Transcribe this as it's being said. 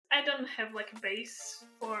I don't have like a base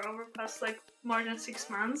for over past like more than 6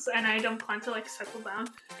 months, and I don't plan to like settle down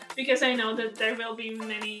because I know that there will be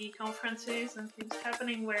many conferences and things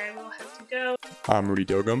happening where I will have to go. I'm Rudy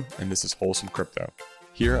Dogum, and this is Wholesome Crypto.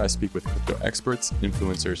 Here I speak with crypto experts,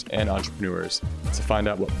 influencers, and entrepreneurs to find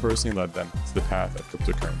out what personally led them to the path of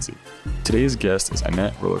cryptocurrency. Today's guest is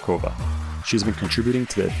Anett Rolikova. She's been contributing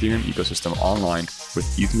to the Ethereum ecosystem online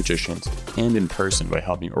with youth magicians and in person by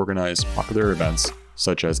helping organize popular events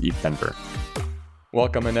such as ETH Denver.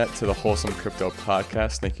 Welcome, Anett, to the Wholesome Crypto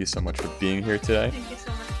podcast. Thank you so much for being here today. Thank you so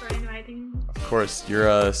much for inviting me. Of course,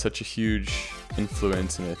 you're such a huge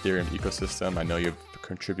influence in the Ethereum ecosystem. I know you've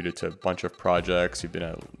contributed to a bunch of projects. You've been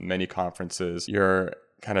at many conferences. You're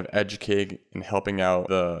kind of educating and helping out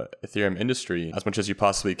the Ethereum industry as much as you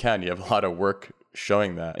possibly can. You have a lot of work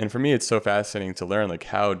showing that. And for me, it's so fascinating to learn, like,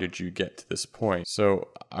 how did you get to this point? So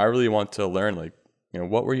I really want to learn, like,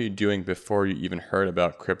 what were you doing before you even heard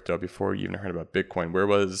about crypto, before you even heard about Bitcoin? Where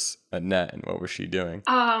was Anett and what was she doing?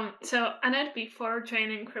 So Anett, before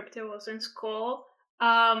joining crypto, was in school.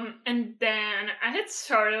 And then I had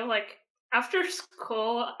sort of like, after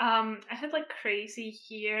school, I had like crazy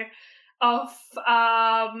year of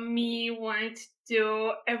me wanting to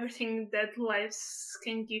do everything that life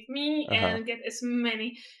can give me and get as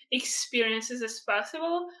many experiences as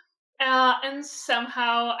possible. And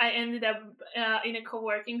somehow I ended up in a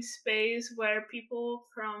co-working space where people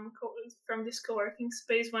from this co-working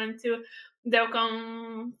space went to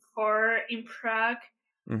Delcon 4 in Prague.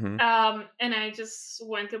 Mm-hmm. And I just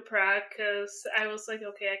went to Prague because I was like,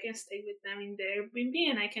 okay, I can stay with them in their Airbnb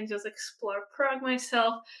and I can just explore Prague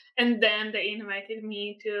myself. And then they invited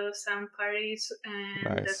me to some parties, and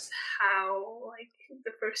Nice. that's how like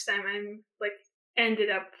the first time I'm like ended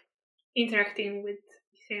up interacting with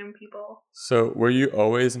Ethereum people. So were you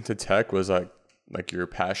always into tech? Was like your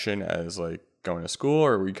passion as like going to school,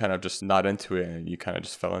 or were you kind of just not into it and you kind of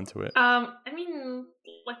just fell into it? I mean,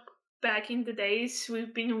 like back in the days,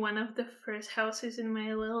 we've been one of the first houses in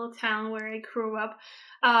my little town where I grew up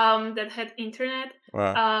that had internet.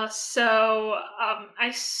 Wow. So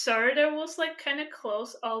I sort of was like kind of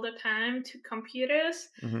close all the time to computers,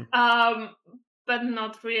 Mm-hmm. but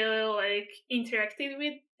not really like interacted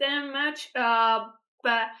with them much.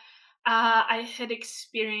 But I had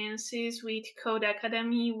experiences with Code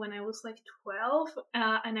Academy when I was like 12,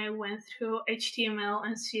 and I went through HTML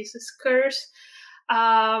and CSS course.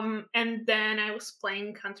 And then I was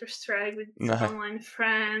playing Counter-Strike with Nice. online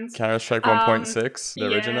friends. Counter-Strike 1.6, the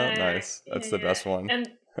original? Yeah, Nice. That's the best one. And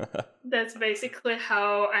that's basically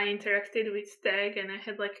how I interacted with tech, and I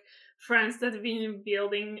had like friends that have been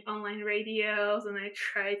building online radios, and I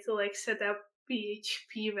tried to like set up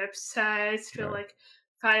PHP websites through like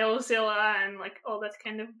FileZilla and like all that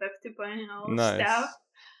kind of Web 2.0 stuff.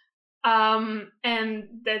 And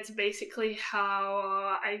that's basically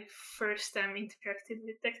how I first time interacted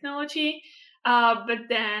with technology. But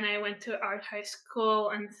then I went to art high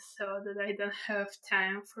school and saw that I don't have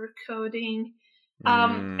time for coding.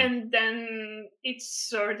 And then it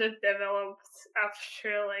sort of developed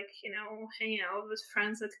after like, hanging out with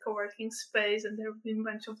friends at co-working space, and there have been a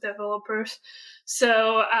bunch of developers.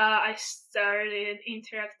 So I started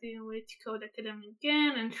interacting with Code Academy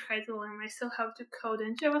again and tried to learn myself how to code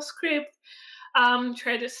in JavaScript.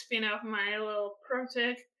 Try to spin off my little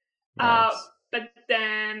project. Nice. But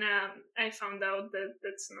then I found out that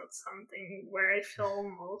that's not something where I feel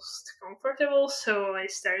most comfortable, so I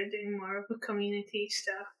started doing more of the community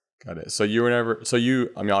stuff. Got it. So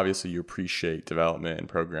obviously you appreciate development and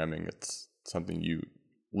programming. It's something you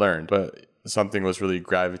learned, but something was really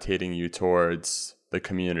gravitating you towards the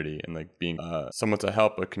community and like being someone to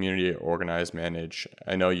help a community organize, manage.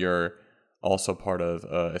 I know you're also part of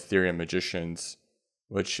Ethereum Magicians,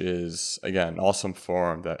 which is, again, an awesome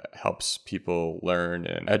forum that helps people learn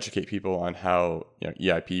and educate people on how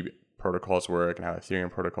EIP protocols work and how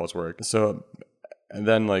Ethereum protocols work. So, and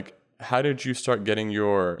then like, how did you start getting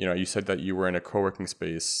your, you said that you were in a co-working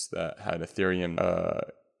space that had Ethereum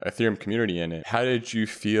community in it. How did you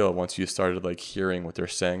feel once you started like hearing what they're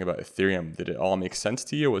saying about Ethereum? Did it all make sense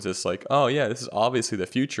to you? Was this like, oh yeah, this is obviously the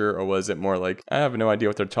future? Or was it more like, I have no idea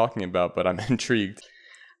what they're talking about, but I'm intrigued?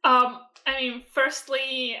 I mean,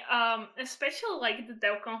 firstly, especially like the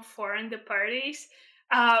Delcon 4 and the parties,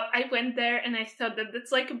 I went there and I thought that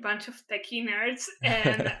that's like a bunch of techie nerds,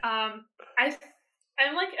 and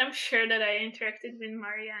I'm sure that I interacted with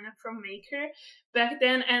Mariana from Maker back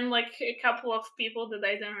then, and like a couple of people that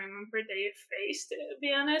I don't remember their face, to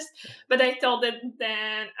be honest. But I thought that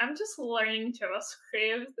then I'm just learning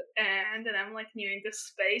JavaScript, and then I'm like new in this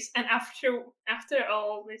space. And after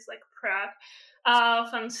all this like Prague,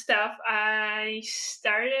 fun stuff, I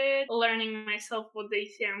started learning myself what the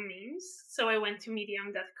Ethereum means. So I went to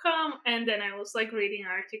medium.com and then I was like reading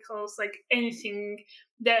articles, like anything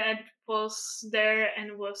that was there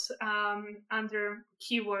and was under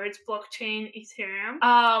keywords blockchain, Ethereum.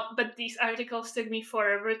 But these articles took me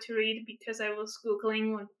forever to read because I was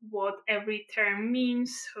Googling what every term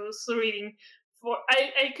means. I was reading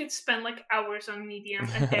I could spend like hours on Medium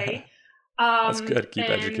a day. That's good. Keep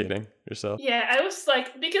And educating yourself. yeah, I was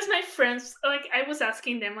like, because my friends, like, I was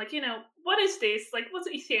asking them, like, what is this? Like, what's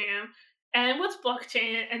Ethereum? And what's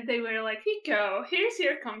blockchain? And they were like, here you go. Here's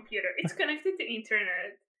your computer. It's connected to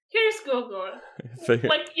internet. Here's Google. Figure.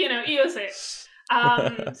 Like, use it.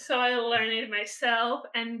 So I learned it myself.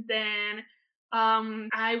 And then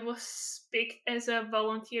I was picked as a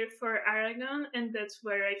volunteer for Aragon. And that's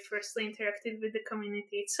where I firstly interacted with the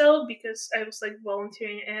community itself because I was like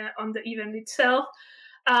volunteering on the event itself.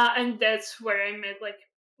 And that's where I met like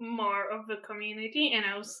more of the community, and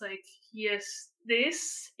I was like, yes,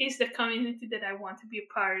 this is the community that I want to be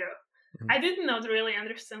a part of. I did not really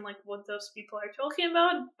understand like what those people are talking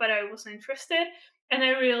about, but I was interested, and I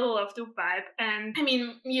really love the vibe. And I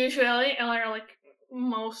mean, usually, or like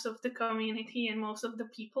most of the community and most of the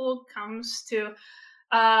people comes to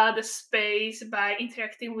the space by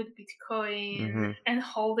interacting with Bitcoin and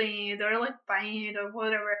holding it or like buying it or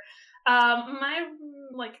whatever. My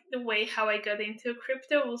like the way how I got into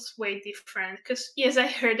crypto was way different because yes, I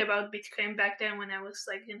heard about Bitcoin back then when I was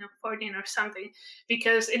like 14 or something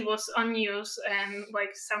because it was on news and like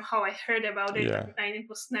somehow I heard about it, Yeah. but I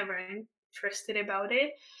was never interested about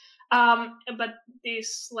it. But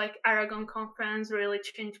this like Aragon conference really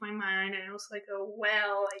changed my mind, and I was like, oh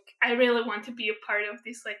well, like I really want to be a part of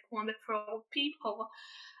these like wonderful people.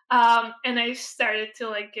 And I started to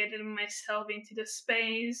like get myself into the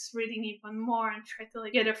space, reading even more, and try to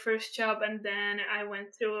like get a first job. And then I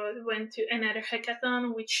went to another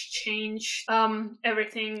hackathon, which changed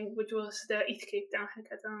everything, which was the educator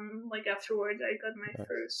hackathon. Like afterwards, I got my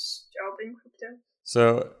first job in crypto.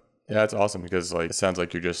 So yeah, it's awesome because like it sounds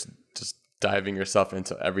like you're just diving yourself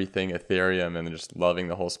into everything Ethereum and just loving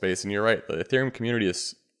the whole space. And you're right, the Ethereum community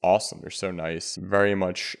is awesome. They're so nice. Very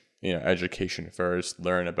much, education first.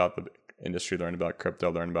 Learn about the industry, learn about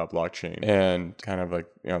crypto, learn about blockchain, and kind of like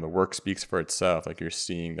the work speaks for itself. Like you're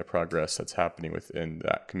seeing the progress that's happening within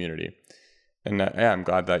that community. And yeah, I'm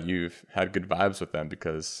glad that you've had good vibes with them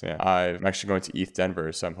because I'm actually going to ETH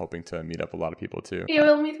Denver, so I'm hoping to meet up a lot of people too. You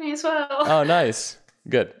will meet me as well. Oh, nice.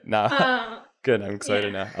 Good. Now, good. I'm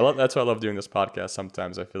excited Yeah. now. That's why I love doing this podcast.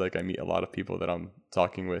 Sometimes I feel like I meet a lot of people that I'm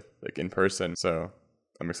talking with like in person. So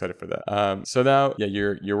I'm excited for that. So now, yeah,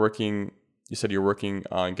 you're working. You said you're working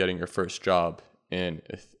on getting your first job in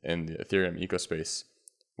the Ethereum ecospace.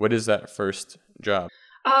 What is that first job?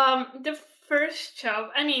 The first job.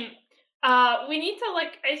 I mean, we need to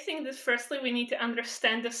like. I think that firstly we need to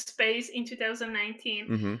understand the space in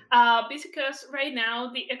 2019. Because right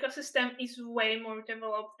now the ecosystem is way more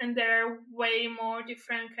developed, and there are way more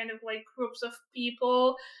different kind of like groups of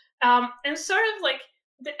people, and sort of like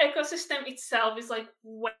the ecosystem itself is like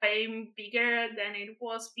way bigger than it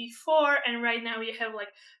was before. And right now you have like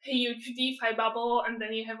a huge DeFi bubble, and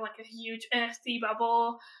then you have like a huge NFT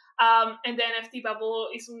bubble. And the NFT bubble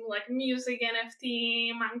is like music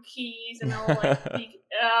NFT, monkeys, and all like big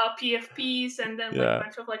PFPs, and then like a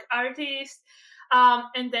bunch of like artists.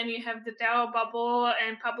 And then you have the DAO bubble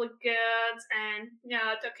and public goods and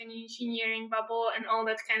token engineering bubble and all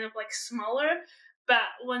that kind of like smaller. But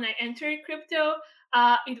when I entered crypto,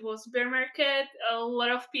 it was bear market. A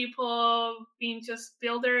lot of people being just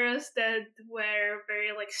builders that were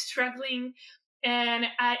very like struggling, and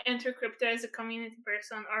I entered crypto as a community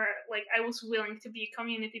person, or like I was willing to be a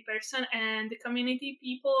community person, and the community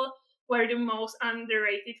people were the most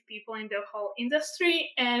underrated people in the whole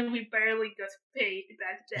industry, and we barely got paid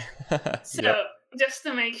back then. So just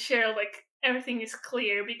to make sure like everything is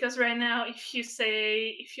clear, because right now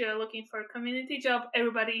if you're looking for a community job,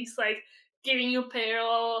 everybody's like giving you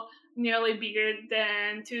payroll nearly bigger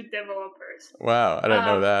than two developers. Wow, I didn't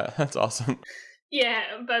know that. That's awesome. Yeah,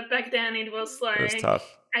 but back then it was like It was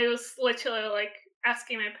tough. I was literally like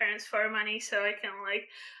asking my parents for money so I can like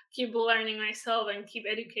keep learning myself and keep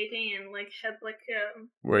educating and like have like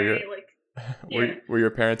Were your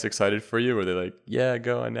parents excited for you? Were they like, yeah,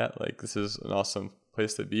 go Anett, like this is an awesome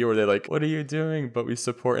place to be? Or were they like, what are you doing? But we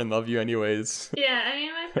support and love you anyways. Yeah, I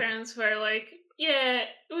mean my parents were like, yeah,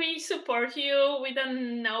 we support you. We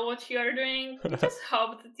don't know what you are doing. We just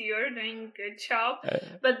hope that you are doing a good job.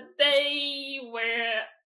 But they were,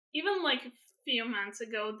 even like a few months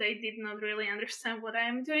ago, they did not really understand what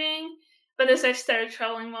I'm doing. But as I started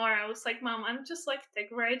traveling more, I was like, Mom, I'm just like tech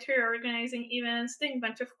writer, organizing events, doing a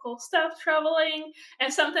bunch of cool stuff, traveling.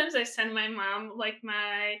 And sometimes I send my mom like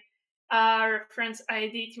my reference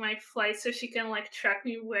ID to my flight so she can like track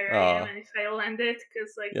me where I am Uh, and if I landed.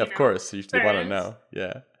 Because, like, yeah, of course. You want to parents. know.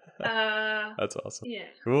 Yeah. Uh, That's awesome. yeah.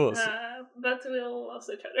 Cool. But we'll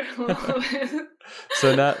also each other a little bit.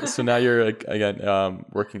 So now you're like, again,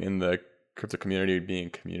 working in the crypto community, being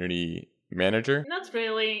community manager. Not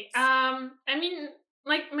really. I mean,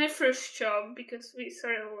 like my first job, because we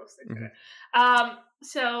sort of lost each Hmm. other.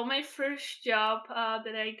 So my first job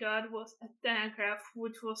that I got was at Telegraph,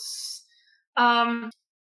 which was um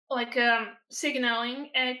like signaling,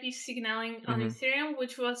 IP signaling on Hmm. Ethereum,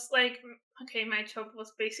 which was like, okay, my job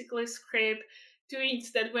was basically scrape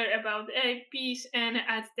tweets that were about IPs and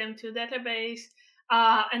add them to database.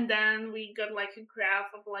 And then we got like a graph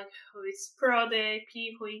of like who is pro the IP,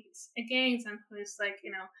 who is against, and who is like,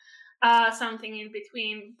 something in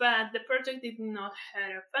between. But the project did not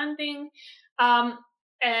have funding. Um,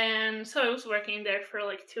 and so I was working there for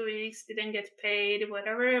like 2 weeks, didn't get paid,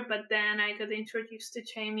 whatever. But then I got introduced to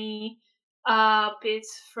Jamie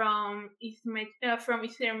Pitts from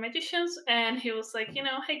Ethereum Magicians, and he was like,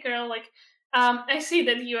 hey girl, like, I see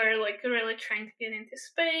that you are like really trying to get into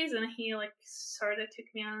space, and he like sort of took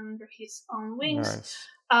me under his own wings. Nice.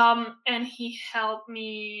 And he helped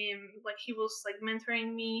me, like he was like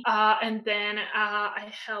mentoring me, and then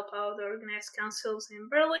I help out the organized councils in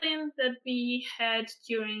Berlin that we had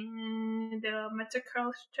during the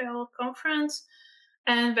Metacultural Conference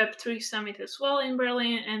and Web3 Summit as well in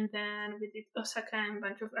Berlin, and then we did Osaka and a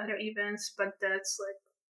bunch of other events, but that's like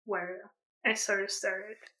where I sort of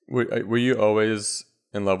started. Were you always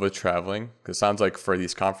in love with traveling? Because it sounds like for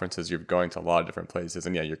these conferences, you're going to a lot of different places,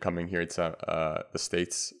 and yeah, you're coming here to the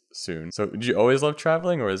States soon. So did you always love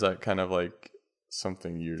traveling, or is that kind of like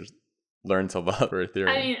something you just learned to love for I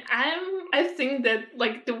Ethereum? mean, I think that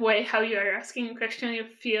like the way how you are asking a question, you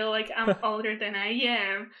feel like I'm older than I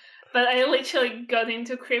am. But I literally got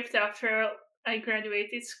into crypto after I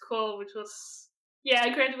graduated school, which was, yeah, I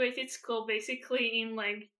graduated school basically in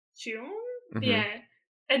like June. Mm-hmm. Yeah,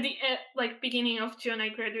 at the like beginning of June, I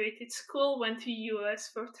graduated school, went to US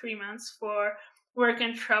for 3 months for work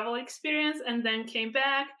and travel experience, and then came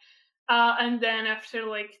back. And then after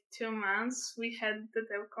like 2 months, we had the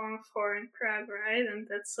DevCon 4 in Prague, right? And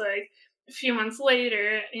that's like a few months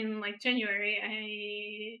later, in like January,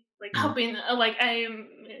 I like Mm-hmm. hop in, like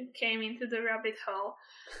came into the rabbit hole.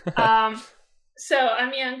 Um, so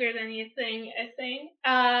I'm younger than you think, I think.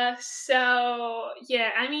 So yeah,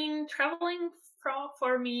 I mean, traveling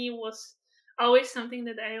for me was always something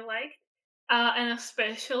that I liked. And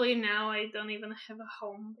especially now, I don't even have a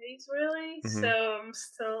home base really, so Mm-hmm. I'm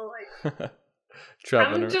still like,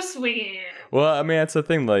 Traveling I'm around. just winging it. Well, I mean, that's the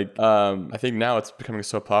thing. Like, I think now it's becoming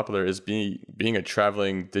so popular is being a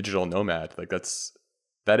traveling digital nomad. Like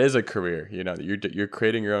that is a career. You know, you're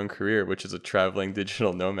creating your own career, which is a traveling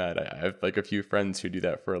digital nomad. I have like a few friends who do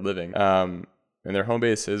that for a living. And their home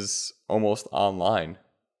base is almost online,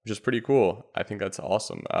 which is pretty cool. I think that's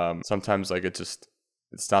awesome. Sometimes like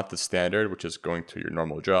it's not the standard, which is going to your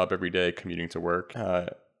normal job every day, commuting to work.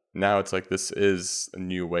 Now it's like this is a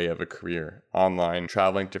new way of a career, online,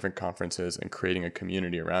 traveling to different conferences and creating a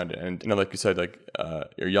community around it. And like you said, like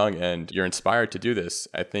you're young and you're inspired to do this.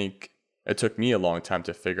 I think it took me a long time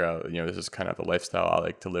to figure out, this is kind of the lifestyle I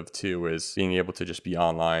like to live too, is being able to just be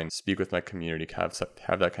online, speak with my community,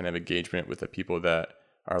 have that kind of engagement with the people that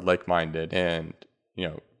are like-minded, and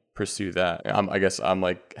pursue that. I guess I'm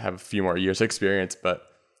like have a few more years experience, but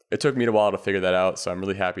it took me a while to figure that out. So I'm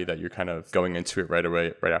really happy that you're kind of going into it right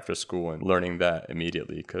away, right after school, and learning that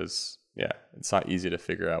immediately, because yeah, it's not easy to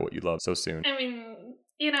figure out what you love so soon. I mean,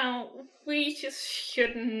 we just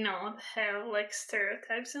should not have like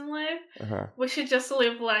stereotypes in life. Uh-huh. We should just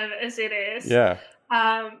live life as it is. Yeah.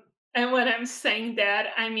 And when I'm saying that,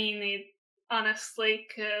 I mean it honestly,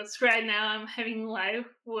 because right now I'm having life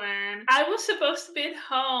when I was supposed to be at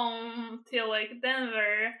home till like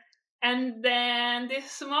Denver. And then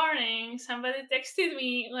this morning, somebody texted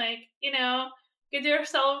me, like, get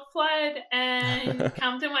yourself a flight and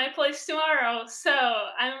come to my place tomorrow. So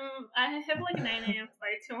I have like 9 a.m.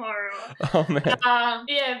 flight tomorrow. Oh man.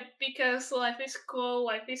 Yeah, because life is cool,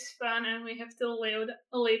 life is fun, and we have to live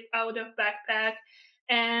out of backpack.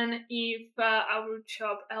 And if our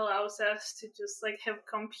job allows us to just like have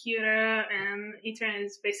computer and internet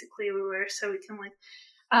is basically everywhere, so we can like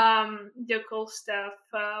do cool stuff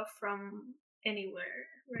from anywhere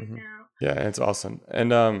right Hmm. now. Yeah, it's awesome.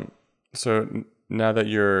 And so now that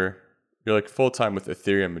you're like full time with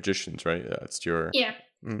Ethereum Magicians, right? That's your. Yeah,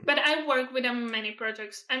 Mm. but I work work with many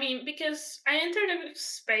projects. I mean, because I entered a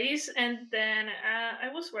space and then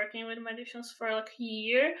I was working with magicians for like a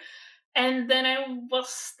year. And then I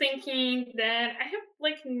was thinking that I have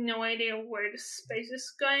like no idea where the space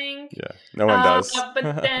is going. Yeah, no one does.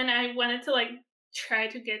 But then I wanted to like try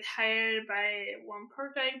to get hired by one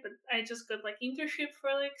project, but I just got like internship for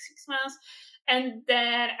like 6 months. And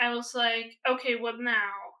then I was like, okay, what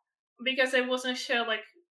now? Because I wasn't sure like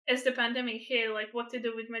as the pandemic hit, like what to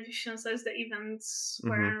do with magicians as the events Hmm.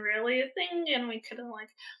 weren't really a thing and we couldn't like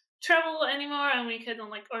travel anymore and we couldn't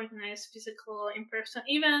like organize physical in-person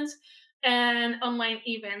events and online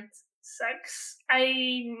event sucks.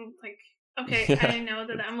 I like okay, Yeah. I know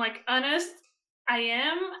that I'm like honest. I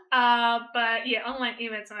am, but yeah, online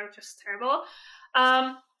events are just terrible.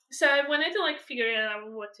 Um, so I wanted to like figure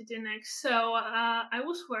out what to do next. So I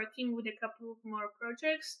was working with a couple of more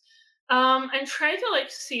projects, and try to like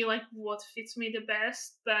see like what fits me the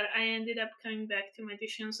best. But I ended up coming back to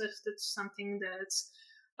magicians as that's something that's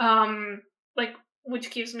like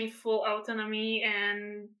which gives me full autonomy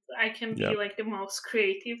and I can be Yep. like the most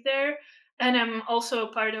creative there. And I'm also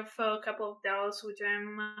a part of a couple of DAOs which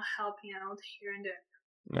I'm helping out here and there.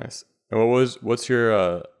 Nice. And what's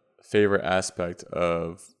your favorite aspect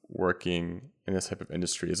of working in this type of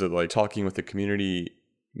industry? Is it like talking with the community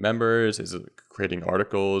members? Is it creating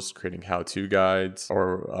articles, creating how-to guides, or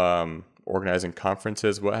organizing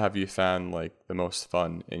conferences? What have you found like the most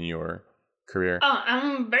fun in your career? Oh,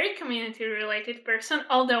 I'm a very community related person,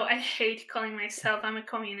 although I hate calling myself I'm a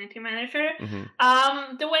community manager. Hmm.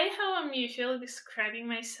 The way how I'm usually describing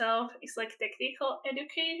myself is like technical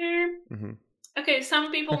educator. Hmm. Okay,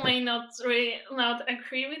 some people may not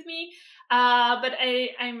agree with me, but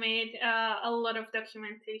I made a lot of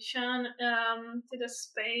documentation to the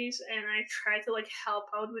space, and I try to like help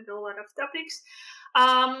out with a lot of topics.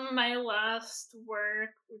 My last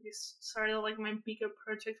work, which is sort of like my bigger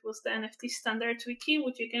project, was the NFT standards wiki,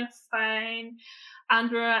 which you can find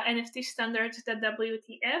under NFT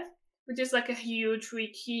standards.wtf, which is like a huge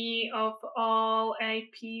wiki of all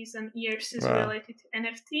IPs and ERCs Wow. related to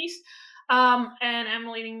NFTs. And I'm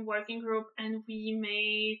leading working group, and we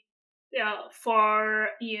made 4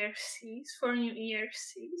 ERCs, 4 new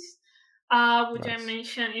ERCs, which I Nice.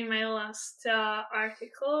 mentioned in my last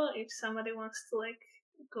article. If somebody wants to like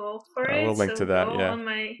go for We'll it, link to so that. go Yeah. on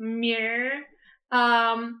my mirror.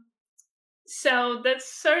 Um, so that's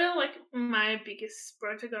sort of like my biggest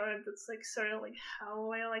project, or that's like sort of like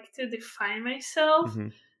how I like to define myself.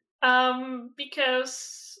 Hmm.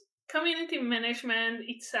 Because community management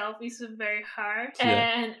itself is very hard,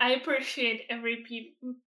 Yeah. and I appreciate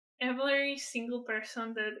every single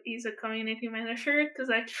person that is a community manager because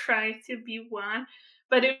I try to be one,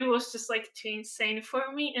 but it was just like too insane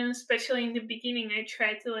for me, and especially in the beginning, I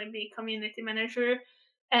tried to like be a community manager.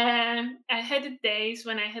 And I had days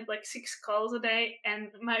when I had like 6 calls a day, and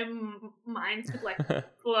my mind would like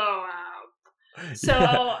blow up. Yeah.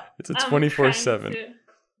 So It's a I'm trying 24/7. to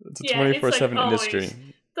It's a yeah, it's like 24/7 always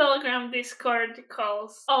industry. Telegram, Discord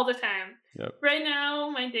calls all the time. Yep. Right now,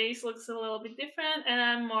 my days looks a little bit different, and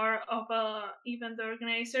I'm more of a event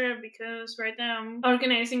organizer because right now I'm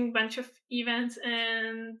organizing a bunch of events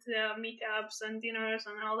and meetups and dinners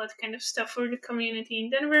and all that kind of stuff for the community in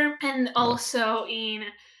Denver, and Nice. also in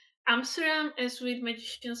Amsterdam. As with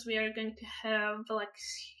magicians, we are going to have like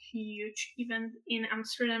huge event in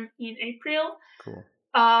Amsterdam in April, Cool.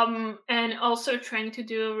 and also trying to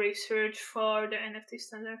do research for the NFT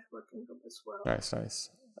standard working group as well. Nice, nice.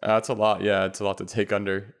 That's a lot. Yeah, it's a lot to take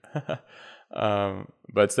under.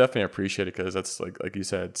 But it's definitely appreciated because that's like you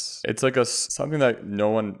said, it's like something that no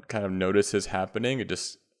one kind of notices happening. It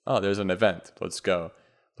just there's an event, let's go.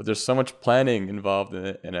 But there's so much planning involved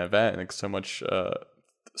in an event, and like so much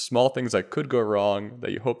small things that could go wrong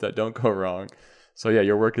that you hope that don't go wrong. So yeah,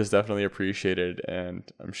 your work is definitely appreciated, and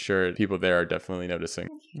I'm sure people there are definitely noticing.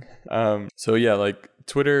 So yeah, like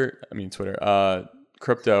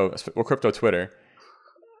crypto Twitter,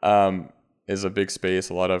 is a big space,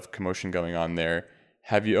 a lot of commotion going on there.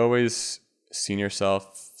 Have you always seen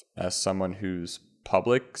yourself as someone who's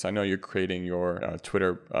public? Because I know you're creating your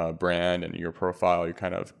Twitter brand and your profile. You're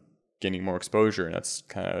kind of gaining more exposure, and that's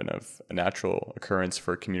kind of a natural occurrence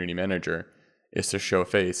for a community manager, is to show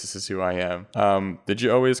face. This is who I am. Did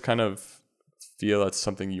you always kind of feel that's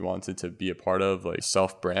something you wanted to be a part of, like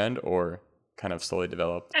self-brand, or kind of slowly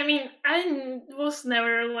developed? I mean, was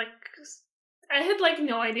never like I had like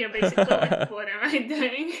no idea basically like what am I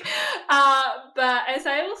doing. But as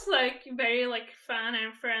I was like very like fun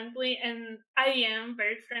and friendly, and I am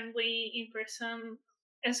very friendly in person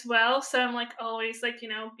as well. So I'm like always like,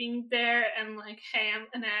 being there and like, hey, I'm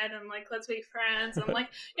Anett and like let's be friends. And like,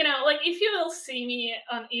 like if you will see me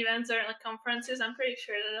on events or like conferences, I'm pretty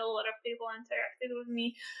sure that a lot of people interacted with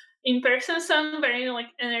me in person. So I'm very like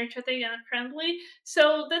energetic and friendly.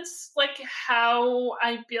 So that's like how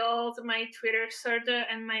I build my Twitter sorta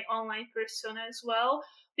and my online persona as well.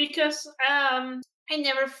 Because I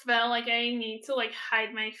never felt like I need to like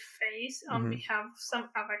hide my face on Hmm. behalf of some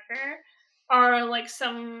avatar or like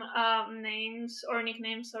some names or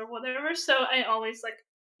nicknames or whatever. So I always like,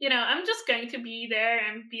 I'm just going to be there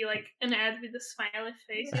and be like an ad with a smiley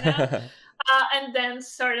face. And then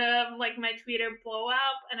sort of like my Twitter blow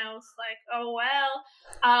up, and I was like, oh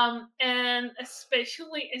well. And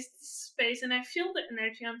especially as the space, and I feel the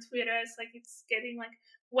energy on Twitter is like it's getting like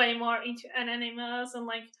way more into anonymous and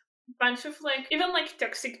like bunch of like even like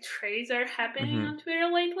toxic traits are happening Hmm. on Twitter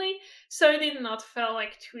lately. So I did not feel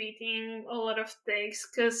like tweeting a lot of things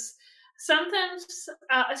because sometimes,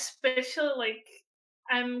 especially like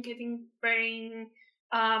I'm getting very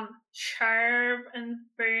sharp and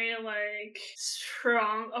very like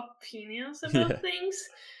strong opinions about Yeah. things.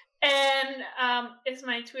 And as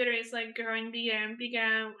my Twitter is like growing bigger and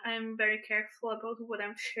bigger, I'm very careful about what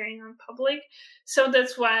I'm sharing on public. So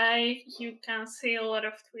that's why you can see a lot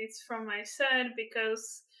of tweets from my side,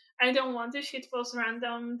 because I don't want to shitpost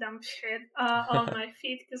random dumb shit on my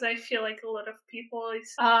feed, because I feel like a lot of people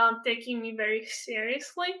is taking me very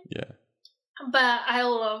seriously. Yeah. But I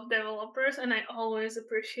love developers and I always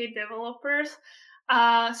appreciate developers.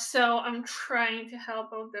 So I'm trying to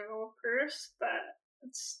help out developers, but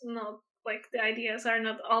it's not like the ideas are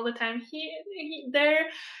not all the time there.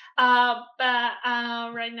 But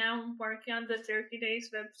right now I'm working on the 30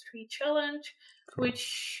 days Web3 challenge, Cool.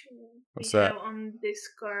 which we What's have that? on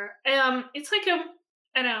Discord. It's like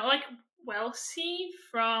I don't know, like Wellesley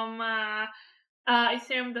from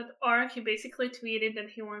Ethereum.org. He basically tweeted that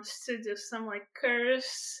he wants to do some like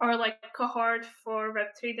course or like cohort for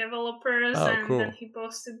Web3 developers, Oh, and then cool. he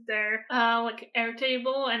posted their like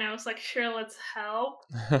Airtable, and I was like, sure, let's help.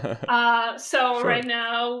 So Sure. right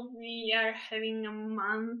now we are having a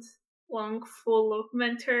month long full of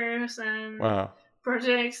mentors and Wow.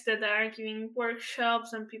 projects that are giving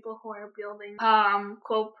workshops and people who are building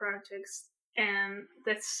cool projects, and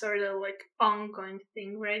that's sort of like ongoing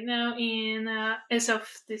thing right now in as of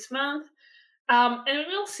this month. And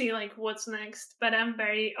we'll see like what's next, but I'm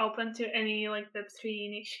very open to any like Web3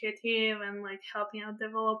 initiative and like helping out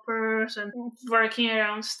developers and working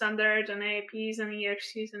around standards and APs and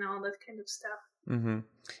ERCs and all that kind of stuff. Hmm.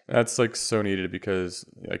 That's like so needed because,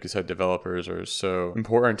 like you said, developers are so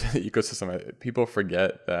important to the ecosystem. People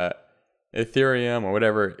forget that Ethereum or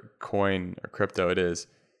whatever coin or crypto it is,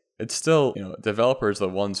 it's still, developers are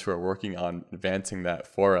the ones who are working on advancing that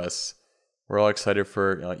for us. We're all excited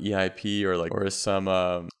for EIP or some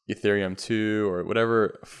Ethereum 2 or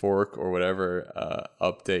whatever fork or whatever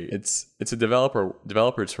update. It's a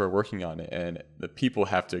developers who are working on it, and the people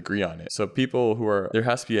have to agree on it. So there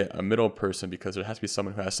has to be a middle person, because there has to be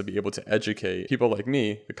someone who has to be able to educate people like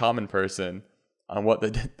me, the common person, on what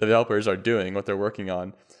the developers are doing, what they're working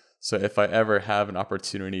on. So if I ever have an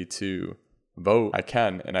opportunity to vote, I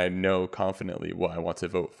can, and I know confidently what I want to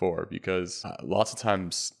vote for, because lots of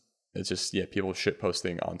times it's just, people shit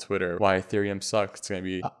posting on Twitter why Ethereum sucks. It's going to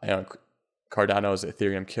be Cardano's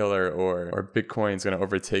Ethereum killer, or Bitcoin's going to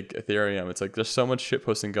overtake Ethereum. It's like there's so much shit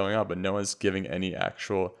posting going on, but no one's giving any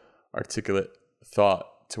actual articulate thought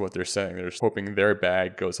to what they're saying. They're just hoping their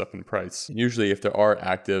bag goes up in price. Usually, if there are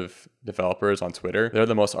active developers on Twitter, they're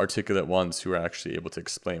the most articulate ones who are actually able to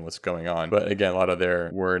explain what's going on. But again, a lot of their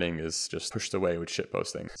wording is just pushed away with shit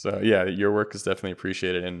posting. So yeah, your work is definitely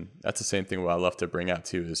appreciated, and that's the same thing what I love to bring out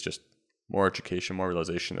too, is just more education, more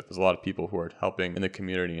realization that there's a lot of people who are helping in the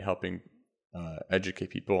community, helping educate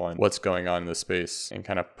people on what's going on in the space, and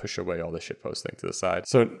kind of push away all the shit posting to the side.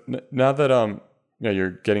 So now that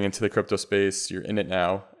you're getting into the crypto space, you're in it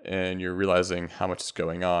now, and you're realizing how much is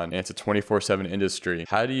going on, and it's a 24/7 industry.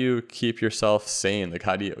 How do you keep yourself sane? Like,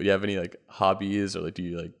 how do you have any like hobbies, or like do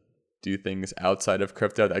you like do things outside of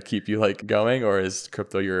crypto that keep you like going, or is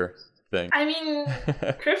crypto your thing? I mean,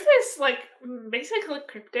 crypto is like basically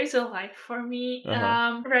crypto is a life for me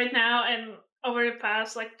Uh-huh. right now, and over the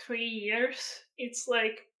past like 3 years, it's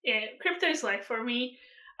like crypto is life for me.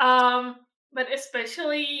 Um, but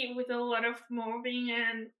especially with a lot of moving,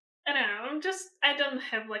 and I don't know, I don't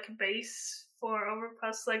have like a base for over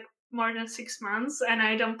past like more than 6 months, and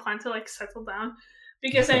I don't plan to like settle down,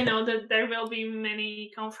 because I know that there will be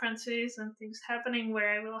many conferences and things happening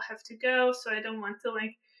where I will have to go, so I don't want to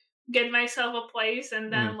like get myself a place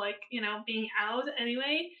and then Mm. like being out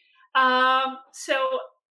anyway. So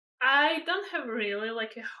I don't have really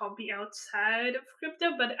like a hobby outside of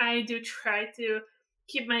crypto, but I do try to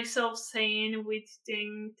keep myself sane with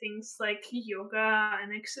doing things like yoga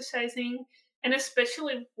and exercising, and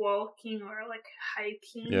especially walking or like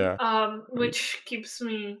hiking, Yeah. which keeps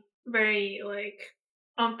me very like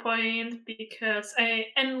on point because I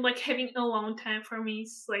and like having alone time for me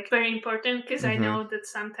is like very important because I Mm-hmm. know that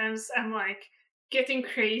sometimes I'm like getting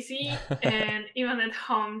crazy and even at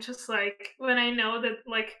home just like when I know that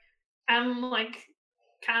like I'm like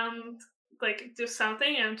can't like do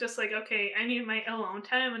something. I'm just like, okay, I need my alone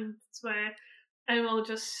time, and that's why I will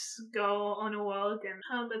just go on a walk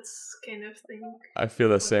and that's kind of thing. I feel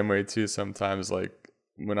the What same way too sometimes, like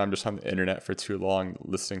when I'm just on the internet for too long,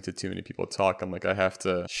 listening to too many people talk, I'm like, I have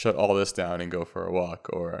to shut all this down and go for a walk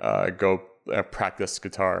or go practice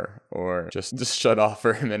guitar or just shut off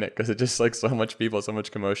for a minute because it's just like so much people, so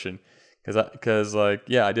much commotion. Because like,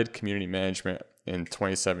 yeah, I did community management in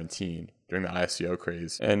 2017 during the ICO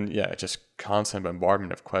craze. And yeah, just constant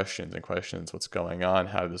bombardment of questions and questions. What's going on?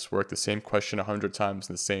 How does this work? The same question 100 times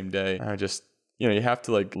in the same day. And I just, you have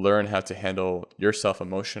to like learn how to handle yourself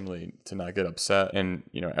emotionally to not get upset. And,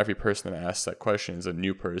 every person that asks that question is a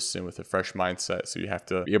new person with a fresh mindset. So you have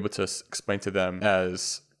to be able to explain to them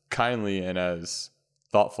as kindly and as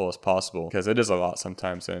thoughtful as possible because it is a lot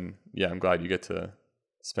sometimes. And yeah, I'm glad you get to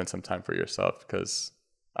spend some time for yourself because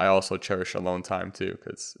I also cherish alone time too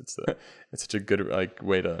because it's such a good like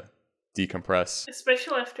way to decompress.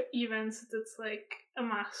 especially after events, that's like a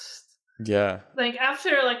must. Yeah. Like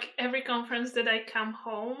after like every conference that I come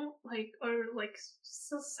home, like or like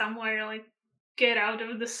somewhere like get out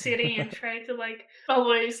of the city and try to like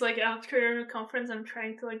always like after a conference I'm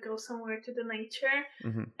trying to like go somewhere to the nature,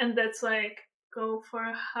 Hmm. and that's like go for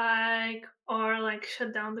a hike or like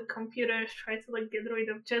shut down the computers, try to like get rid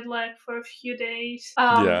of jet lag for a few days.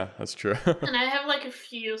 Yeah, that's true. And I have like a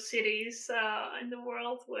few cities in the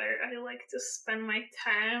world where I like to spend my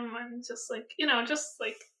time and just like just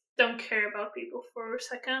like don't care about people for a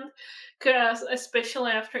second, because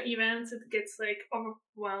especially after events it gets like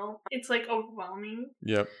it's like overwhelming.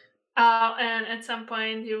 Yep. And at some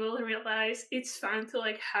point you will realize it's fun to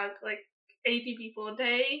like hug like 80 people a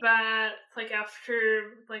day, but like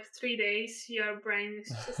after like 3 days your brain is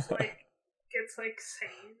just like gets like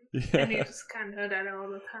sane, and you Yeah. just can't do that all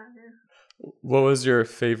the time. What was your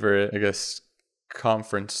favorite, I guess,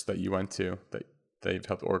 conference that you went to that you've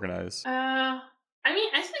helped organize? I mean,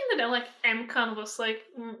 I think that like MCon was like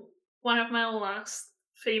one of my last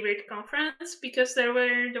favorite conference because there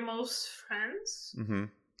were the most friends. Mm-hmm.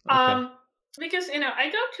 Okay. Um, because I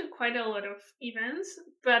go to quite a lot of events,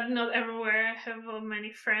 but not everywhere I have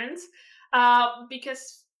many friends.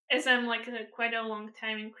 Because as I'm like quite a long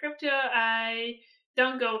time in crypto, I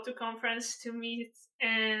don't go to conference to meet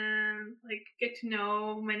and like get to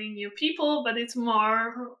know many new people, but it's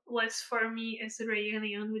more or less for me as a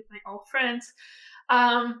reunion with my old friends.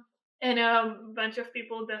 Um, and a bunch of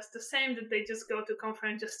people does the same, that they just go to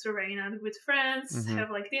conference just to hang out with friends, Mm-hmm. have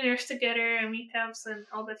like dinners together and meetups and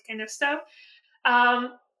all that kind of stuff.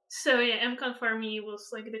 Um, so yeah, MCon for me was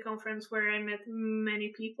like the conference where I met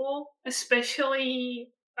many people, especially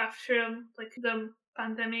after like the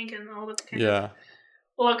pandemic and all that kind of Yeah.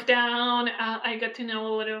 lockdown. I got to know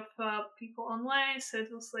a lot of people online, so it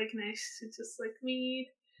was like nice to just like meet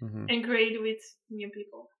Mm-hmm. and create with new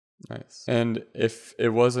people. Nice. And if it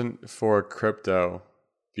wasn't for crypto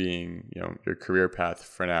being, your career path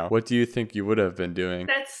for now, what do you think you would have been doing?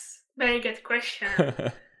 That's very good question.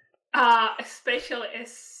 Especially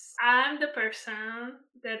as I'm the person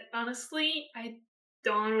that honestly I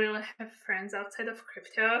don't really have friends outside of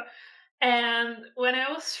crypto. And when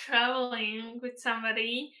I was traveling with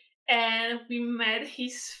somebody and we met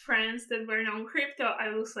his friends that were non crypto, I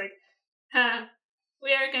was like, huh,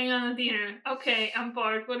 we are going on a dinner. Okay, I'm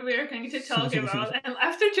bored. What we are going to talk about? And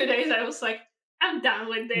after 2 days, I was like, I'm done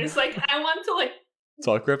with this. Like, I want to like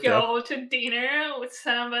Talk crypto. go to dinner with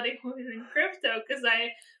somebody who is in crypto because I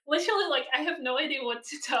literally like I have no idea what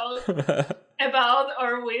to talk about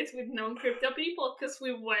or with non-crypto people, because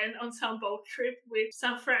we went on some boat trip with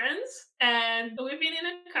some friends and we've been in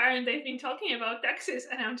a car and they've been talking about taxes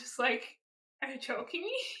and I'm just like, are you joking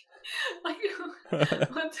me? Like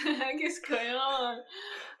what the heck is going on?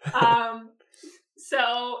 um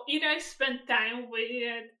so either I spend time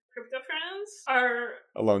with crypto friends or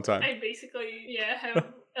Alone time. I basically have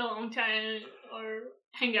alone time or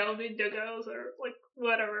hang out with doggos or like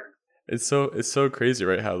whatever. It's so crazy,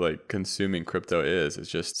 right? How like consuming crypto is. It's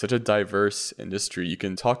just such a diverse industry. You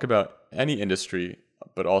can talk about any industry,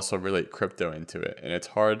 but also relate crypto into it, and it's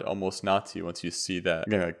hard almost not to once you see that.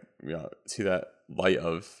 Again, like see that light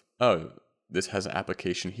of this has an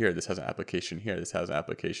application here, this has an application here, this has an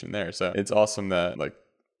application there. So it's awesome that like,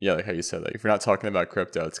 yeah, like how you said, like if you're not talking about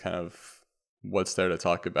crypto, it's kind of what's there to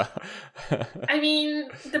talk about. I mean,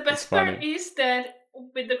 the It's best part funny. is that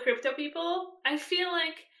with the crypto people, I feel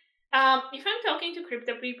like if I'm talking to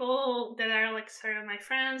crypto people that are like sort of my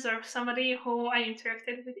friends or somebody who I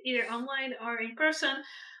interacted with either online or in person,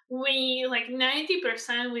 we like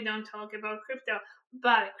 90% we don't talk about crypto.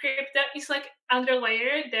 But crypto is like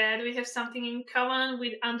underlayer that we have something in common.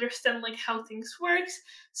 We understand like how things works,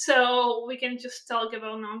 so we can just talk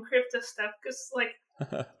about non-crypto stuff. Because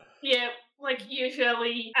like yeah, like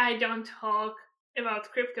usually I don't talk about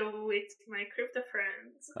crypto with my crypto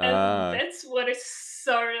friends. And Ah, that's what is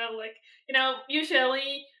sort of like,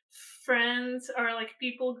 usually friends or like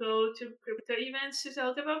people go to crypto events to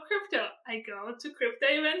talk about crypto. I go to crypto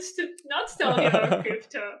events to not talk about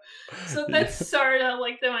crypto. So yeah. that's sort of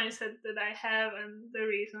like the mindset that I have and the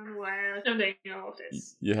reason why I'm doing all of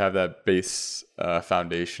this. You have that base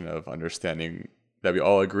foundation of understanding that we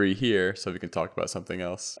all agree here, so we can talk about something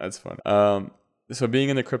else. That's fun. So being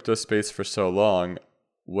in the crypto space for so long,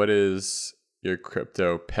 what is your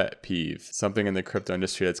crypto pet peeve? Something in the crypto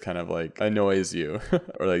industry that's kind of like annoys you,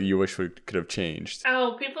 or like you wish we could have changed.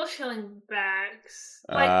 Oh, people shilling bags.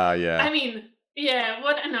 Like, Ah, yeah. I mean, yeah,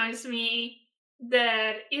 what annoys me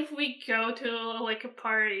that if we go to like a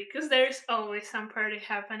party, because there's always some party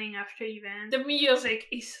happening after event, the music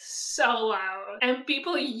is so loud and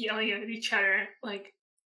people yelling at each other. Like,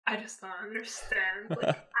 I just don't understand.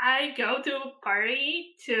 Like, I go to a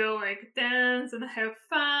party to like dance and have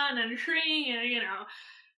fun and drink and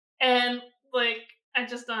and like I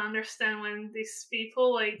just don't understand when these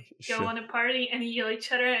people like go Sure. on a party and yell at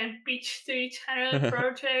each other and pitch to each other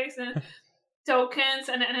projects and tokens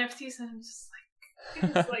and NFTs, and I'm just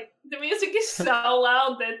like, guys, like the music is so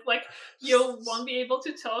loud that like you won't be able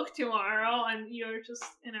to talk tomorrow, and you're just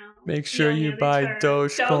Make sure yelling you at each buy other.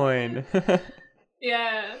 Dogecoin.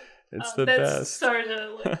 Yeah, It's the that's best. sort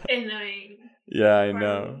of like annoying Yeah, I for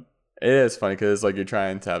know. me. It is funny because it's like you're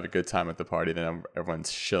trying to have a good time at the party, then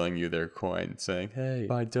everyone's shilling you their coin, saying, "Hey,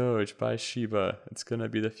 buy Doge, buy Shiba. It's gonna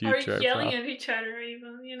be the Or future, I yelling promise." at each other,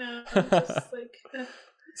 even just like.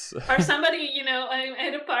 Or somebody,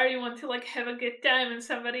 at a party want to like have a good time, and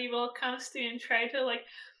somebody will comes to you and try to like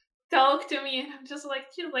talk to me, and I'm just like,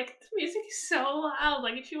 like the music is so loud.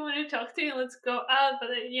 Like if you want to talk to me, let's go out. But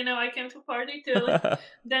I came to party to like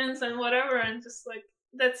dance and whatever, and just like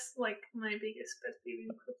that's like my biggest pet peeve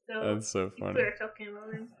in crypto. That's so If funny. we're talking about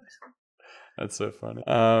it in person. That's so funny.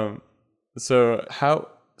 So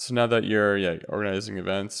now that you're organizing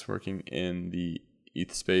events, working in the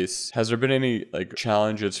ETH space, has there been any like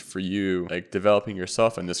challenges for you like developing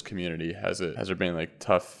yourself in this community? Has there been like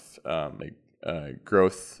tough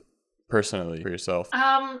growth personally for yourself?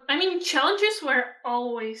 I mean, challenges were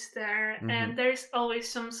always there, Mm-hmm. and there's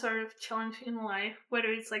always some sort of challenge in life, whether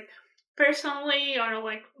it's like personally or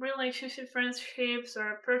like relationship, friendships,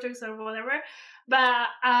 or projects or whatever. But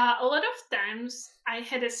a lot of times I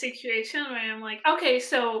had a situation where I'm like, okay,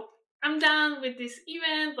 so I'm done with this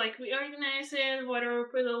event, like we organized it, whatever,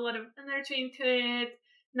 put a lot of energy into it.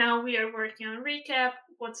 Now we are working on recap.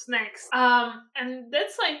 What's next? And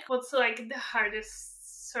that's like what's like the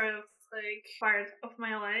hardest sort of like part of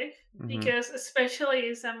my life, Mm-hmm. because especially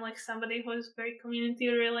as I'm like somebody who is very community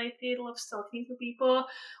related, loves talking to people,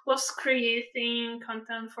 loves creating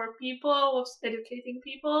content for people, loves educating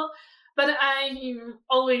people. But I'm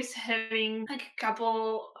always having like a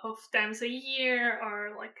couple of times a year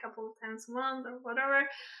or like a couple of times a month or whatever,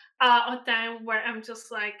 a time where I'm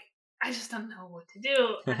just like, I just don't know what to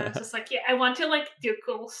do. And I'm just like, yeah, I want to like do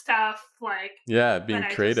cool stuff, like, Yeah, but being I just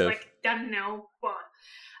like creative. don't know what.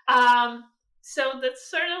 Um, so that's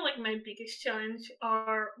sort of like my biggest challenge,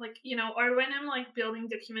 or like, or when I'm like building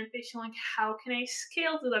documentation, like how can I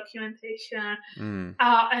scale the documentation, Mm.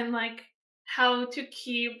 and like how to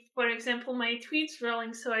keep, for example, my tweets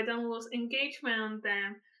rolling so I don't lose engagement on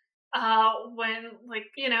them. When like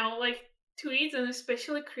tweets and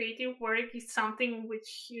especially creative work is something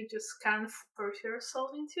which you just can't force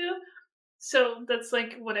yourself into. So that's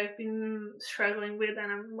like what I've been struggling with,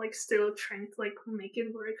 and I'm like still trying to like make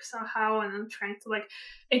it work somehow, and I'm trying to like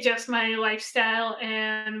adjust my lifestyle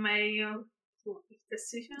and my life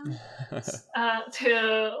decisions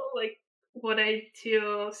to like what I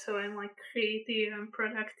do, so I'm like creative and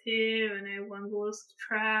productive, and I won't lose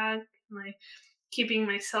track, and like keeping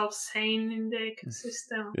myself sane in the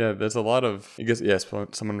ecosystem. Yeah, there's a lot of, I guess, yes,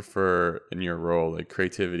 someone for in your role, like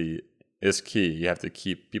creativity is key. You have to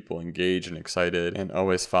keep people engaged and excited and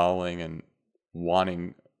always following and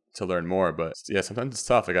wanting to learn more. But yeah, sometimes it's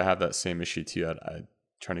tough. Like I have that same issue too. I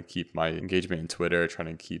trying to keep my engagement in Twitter,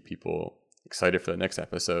 trying to keep people excited for the next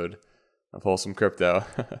episode of Wholesome Crypto.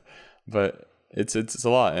 But it's a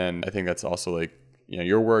lot. And I think that's also like,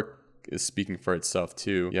 your work is speaking for itself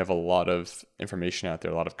too. You have a lot of information out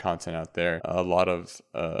there, a lot of content out there, a lot of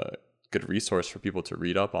good resource for people to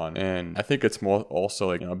read up on. And I think it's more also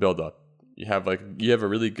like, build up. You have a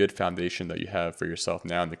really good foundation that you have for yourself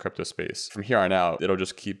now in the crypto space. From here on out, it'll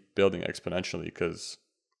just keep building exponentially because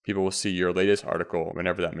people will see your latest article,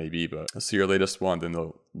 whenever that may be, but they'll see your latest one, then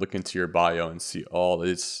they'll look into your bio and see all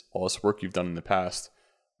this work you've done in the past,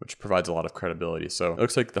 which provides a lot of credibility. So it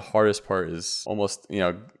looks like the hardest part is almost,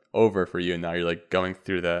 over for you, and now you're like going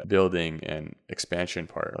through that building and expansion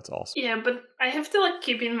part. That's awesome. Yeah, but I have to like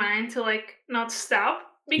keep in mind to like not stop,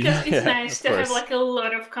 because it's nice of to have course. like a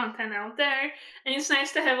lot of content out there, and it's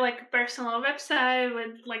nice to have like a personal website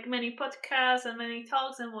with like many podcasts and many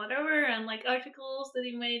talks and whatever, and like articles that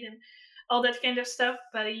you made and all that kind of stuff.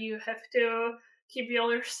 But you have to keep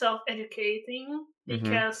yourself educating,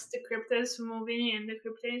 because the crypto is moving and the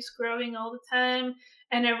crypto is growing all the time,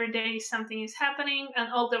 and every day something is happening. And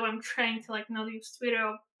although I'm trying to like not use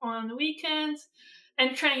Twitter on the weekends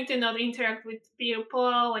and trying to not interact with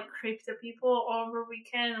people like crypto people over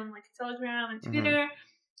weekend on like Telegram and Twitter,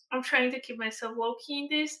 I'm trying to keep myself low key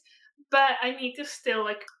in this. But I need to still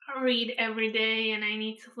like read every day, and I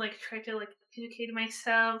need to like try to like educate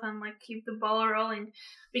myself and like keep the ball rolling,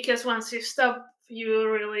 because once you stop, you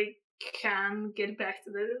really can get back to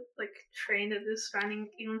the like train that is running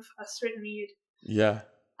even faster than you. Yeah.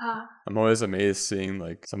 I'm always amazed seeing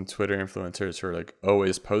like some Twitter influencers who are like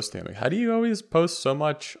always posting. Like, how do you always post so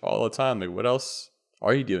much all the time? Like, what else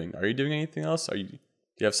are you doing? Are you doing anything else? Do you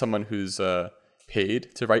have someone who's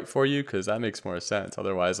paid to write for you? Because that makes more sense.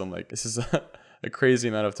 Otherwise, I'm like, this is a crazy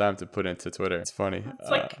amount of time to put into Twitter. It's funny. It's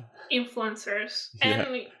like influencers. Yeah.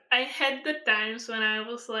 And I had the times when I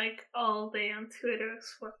was like all day on Twitter as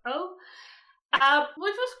well,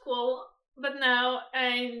 which was cool. But now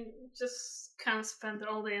I just can't spend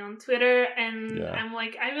all day on Twitter, and Yeah. I'm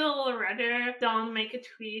like, I will rather don't make a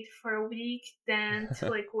tweet for a week than to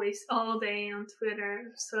like waste all day on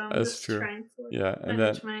Twitter. So I'm That's just true. trying to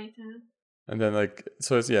Manage my time. And then like,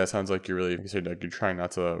 so it's, it sounds like you're really, like you said, like you're trying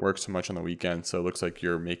not to work so much on the weekend. So it looks like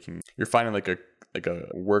you're finding like a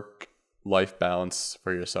work life balance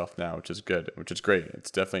for yourself now, which is good, which is great. It's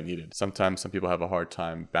definitely needed. Sometimes some people have a hard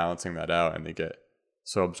time balancing that out and they get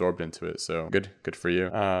so absorbed into it. So good for you.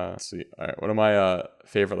 Let's see. All right. One of my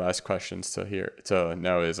favorite last questions to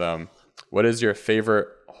know is what is your favorite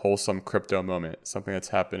wholesome crypto moment? Something that's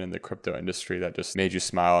happened in the crypto industry that just made you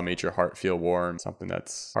smile, made your heart feel warm, something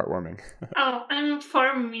that's heartwarming. And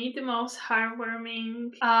for me, the most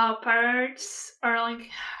heartwarming parts or like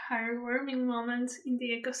heartwarming moments in the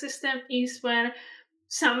ecosystem is when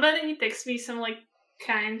somebody texts me some like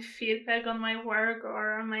kind feedback on my work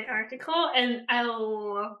or on my article, and I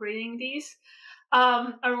love reading these.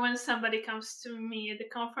 Or when somebody comes to me at the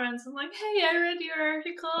conference and like, hey, I read your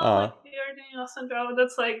article, like you're doing an awesome job.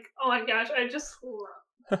 That's like, oh my gosh, I just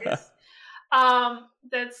love this.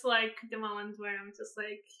 That's like the moment where I'm just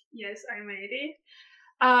like, yes, I made it.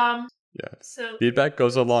 Yeah. So feedback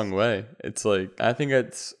goes a long way. It's like, I think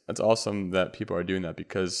it's awesome that people are doing that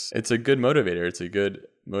because it's a good motivator. It's a good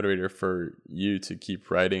motivator for you to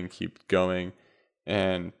keep writing, keep going.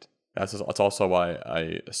 And that's also why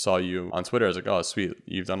I saw you on Twitter. I was like, oh, sweet.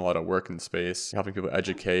 You've done a lot of work in space, helping people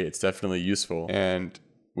educate. It's definitely useful. And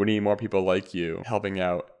we need more people like you helping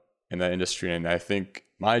out in that industry. And I think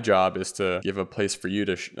my job is to give a place for you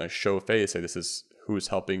to show face, say this is who's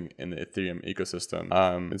helping in the Ethereum ecosystem.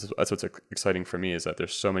 That's what's exciting for me, is that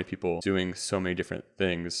there's so many people doing so many different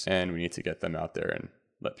things, and we need to get them out there and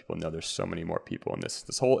let people know there's so many more people. And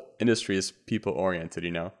this whole industry is people oriented,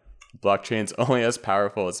 Blockchain's only as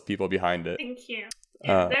powerful as people behind it. Thank you.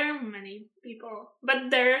 Yeah, there are many people, but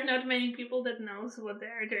there are not many people that knows what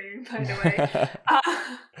they're doing, by the way.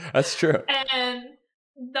 That's true. And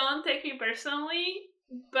don't take me personally,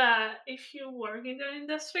 but if you work in the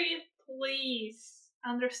industry, please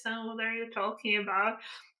understand what are you talking about.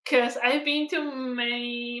 Because I've been to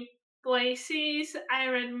many places, I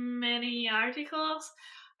read many articles,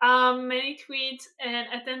 many tweets, and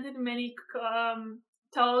attended many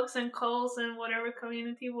talks and calls and whatever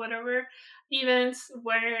community, whatever events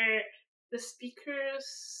where the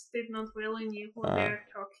speakers did not really know what they're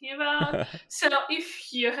talking about. So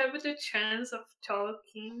if you have the chance of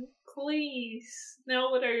talking, please know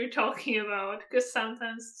what are you talking about, because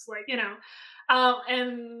sometimes it's like,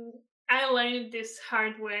 and I learned this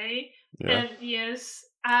hard way. Yeah. And yes,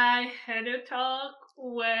 I had a talk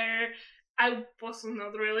where I was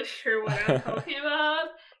not really sure what I'm talking about.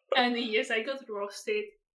 And yes, I got roasted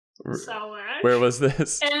so much. Where was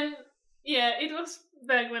this? And yeah, it was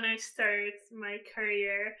back when I started my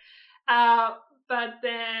career. But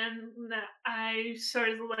then I sort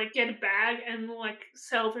of like get back and like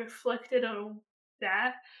self-reflected on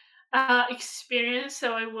that experience.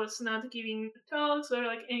 So I was not giving talks or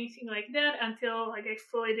like anything like that until like I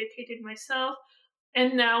fully educated myself.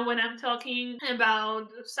 And now when I'm talking about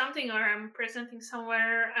something or I'm presenting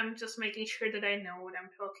somewhere, I'm just making sure that I know what I'm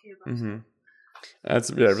talking about. Mm-hmm. That's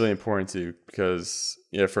really important too, because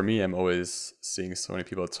for me, I'm always seeing so many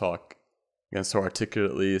people talk and so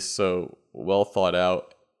articulately, so well thought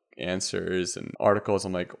out answers and articles.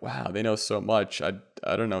 I'm like, wow, they know so much. I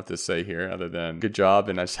don't know what to say here other than good job,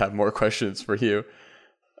 and I just have more questions for you.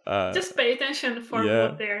 Just pay attention for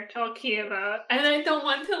what they're talking about, and I don't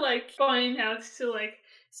want to like point out to like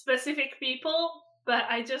specific people, but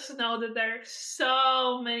I just know that there are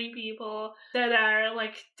so many people that are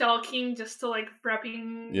like talking just to like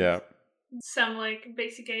wrapping some like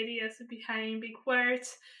basic ideas behind big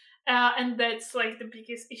words, and that's like the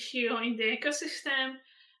biggest issue in the ecosystem.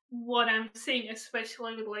 What I'm seeing,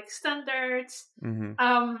 especially with like standards, and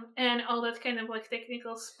all that kind of like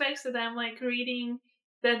technical specs that I'm like reading,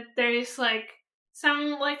 that there is like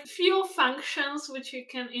some like few functions which you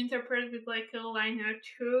can interpret with like a line or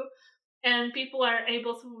two, and people are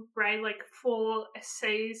able to write like full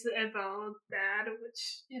essays about that,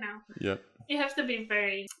 which you have to be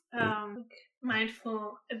very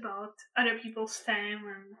mindful about other people's time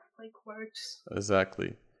and like words.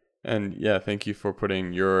 Exactly. And thank you for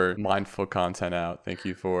putting your mindful content out. Thank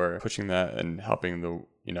you for pushing that and helping the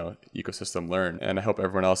ecosystem learn. And I hope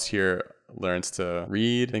everyone else here learns to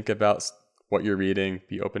read, think about what you're reading,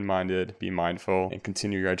 be open-minded, be mindful, and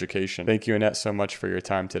continue your education. Thank you, Anett, so much for your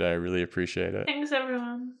time today. I really appreciate it. Thanks,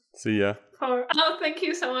 everyone. See ya. Thank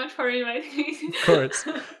you so much for inviting me. Of course.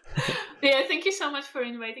 Thank you so much for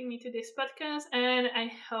inviting me to this podcast, and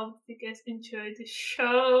I hope you guys enjoyed the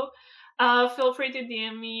show. Feel free to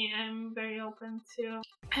DM me. I'm very open to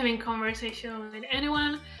having conversation with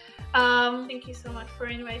anyone. Thank you so much for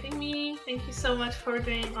inviting me. Thank you so much for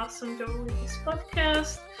doing an awesome job with this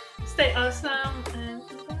podcast. Stay awesome and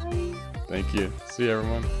bye. Thank you. See you,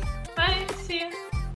 everyone.